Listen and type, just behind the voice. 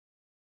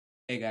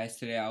Hey guys,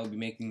 today I will be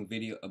making a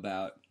video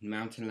about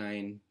Mountain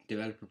Lion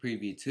Developer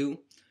Preview 2,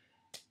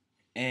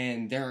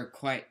 and there are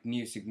quite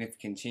new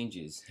significant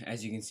changes.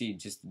 As you can see,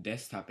 just the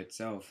desktop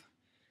itself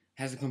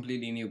has a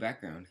completely new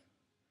background.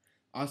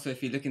 Also,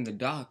 if you look in the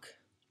dock,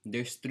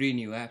 there's 3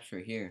 new apps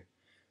right here: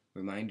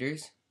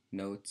 Reminders,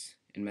 Notes,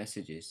 and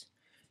Messages.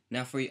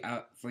 Now for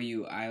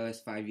you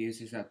iOS 5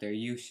 users out there,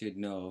 you should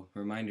know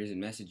Reminders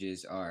and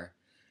Messages are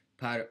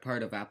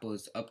part of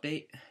Apple's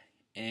update,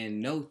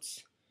 and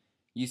Notes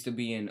used to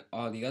be in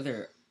all the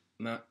other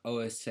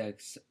OS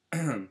X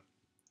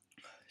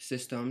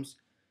systems,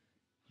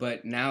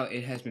 but now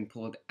it has been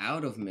pulled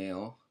out of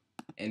Mail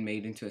and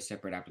made into a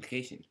separate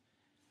application.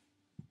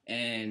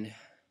 And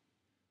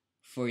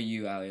for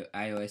you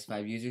iOS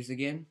 5 users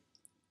again,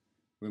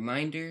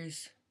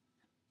 Reminders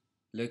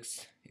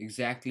looks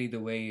exactly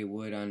the way it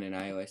would on an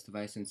iOS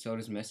device, and so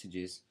does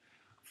Messages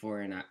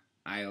for an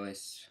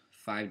iOS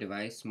 5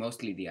 device,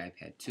 mostly the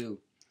iPad 2.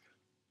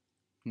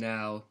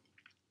 Now,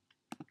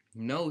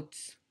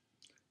 Notes,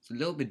 it's a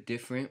little bit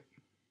different.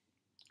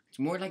 It's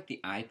more like the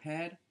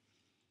iPad,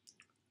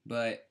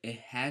 but it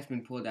has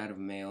been pulled out of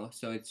Mail,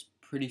 so it's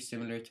pretty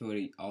similar to what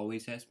it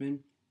always has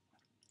been.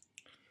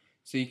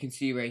 So you can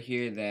see right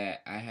here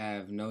that I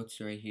have notes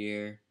right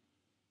here.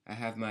 I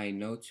have my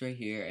notes right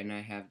here, and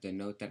I have the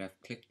note that I've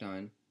clicked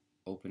on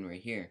open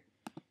right here.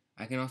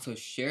 I can also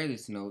share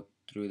this note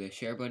through the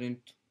share button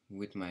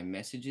with my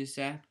Messages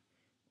app,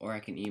 or I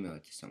can email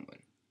it to someone.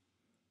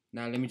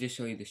 Now let me just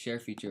show you the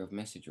share feature of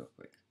Message real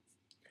quick.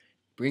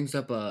 Brings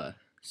up a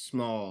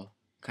small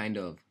kind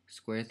of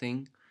square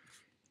thing,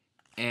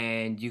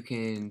 and you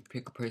can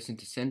pick a person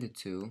to send it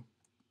to.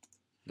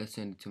 Let's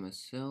send it to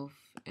myself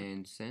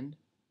and send.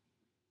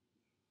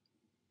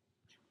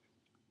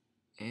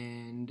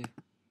 And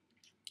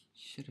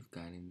should have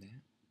gotten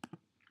that.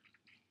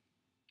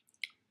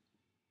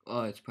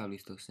 Oh, it's probably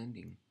still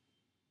sending.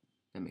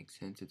 That makes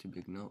sense. It's a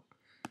big note.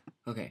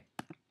 Okay.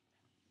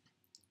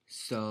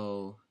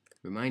 So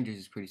reminders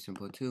is pretty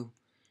simple too.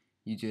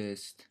 You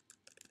just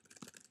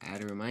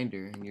add a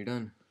reminder and you're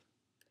done.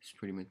 That's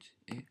pretty much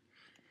it.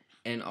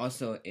 And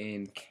also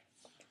in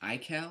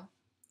iCal,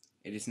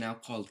 it is now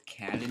called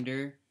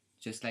Calendar,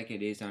 just like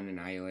it is on an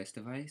iOS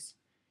device.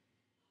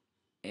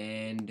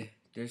 And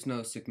there's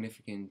no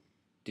significant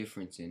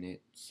difference in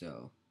it,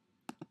 so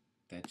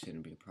that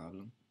shouldn't be a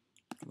problem.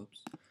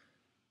 Whoops.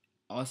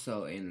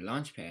 Also in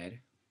Launchpad,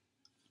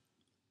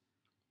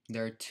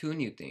 there are 2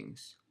 new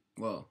things.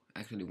 Well,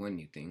 actually 1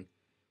 new thing,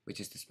 which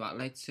is the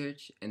Spotlight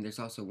search, and there's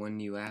also 1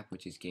 new app,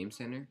 which is Game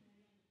Center.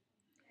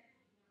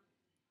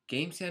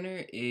 Game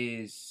Center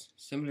is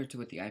similar to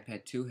what the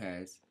iPad 2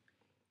 has.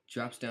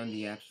 Drops down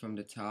the apps from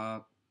the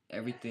top,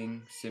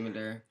 everything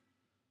similar.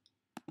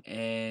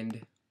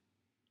 And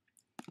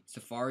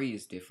Safari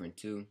is different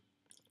too.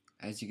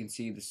 As you can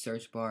see, the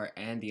search bar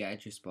and the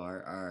address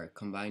bar are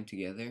combined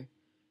together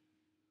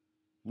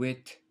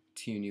with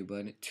 2 new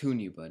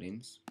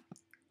buttons.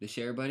 The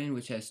share button,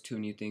 which has 2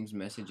 new things: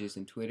 Messages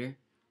and Twitter,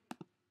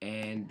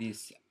 and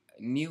this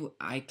new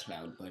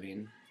iCloud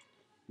button,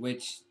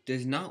 which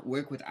does not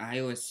work with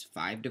iOS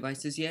 5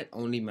 devices yet,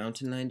 only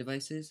Mountain Lion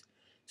devices.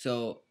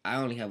 So I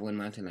only have 1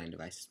 Mountain Lion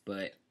device,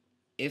 but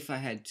if I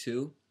had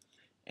 2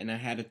 and I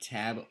had a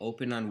tab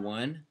open on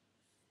one,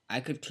 I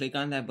could click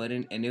on that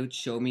button and it would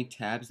show me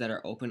tabs that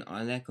are open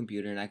on that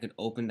computer, and I could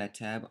open that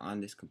tab on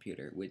this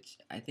computer, which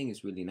I think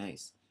is really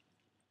nice.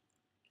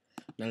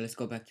 Now let's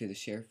go back to the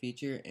share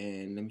feature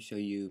and let me show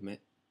you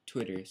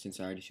Twitter, since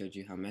I already showed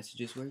you how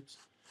Messages works.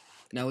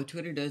 Now what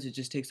Twitter does, it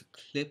just takes a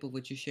clip of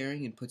what you're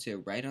sharing and puts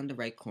it right on the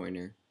right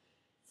corner,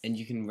 and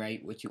you can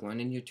write what you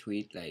want in your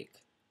tweet,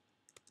 like,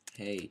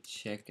 hey,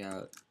 check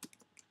out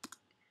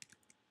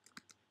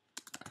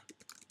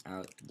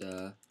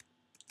the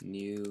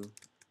new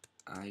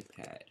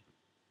iPad.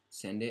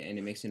 Send it, and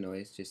it makes a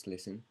noise. Just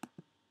listen,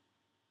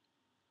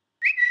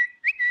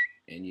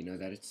 and you know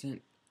that it's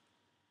sent.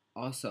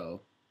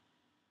 Also,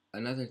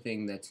 another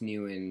thing that's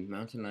new in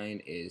Mountain Lion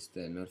is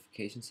the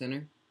notification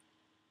center,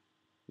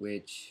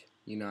 which,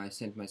 you know, I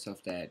sent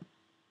myself that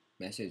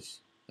message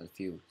a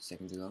few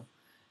seconds ago,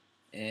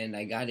 and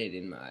I got it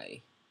in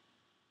my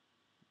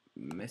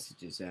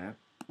Messages app.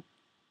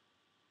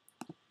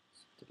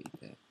 Let's delete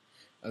that.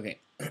 Okay.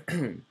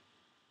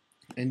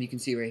 And you can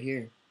see right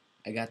here,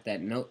 I got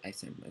that note I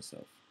sent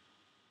myself.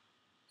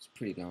 It's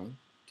pretty long.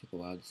 Took a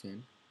while to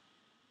send.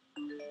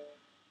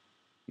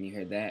 And you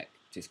heard that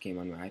just came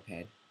on my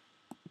iPad.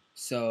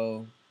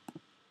 So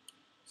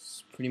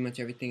it's pretty much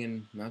everything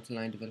in Mountain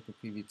Lion Developer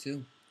Preview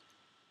 2.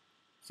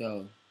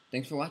 So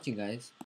thanks for watching, guys.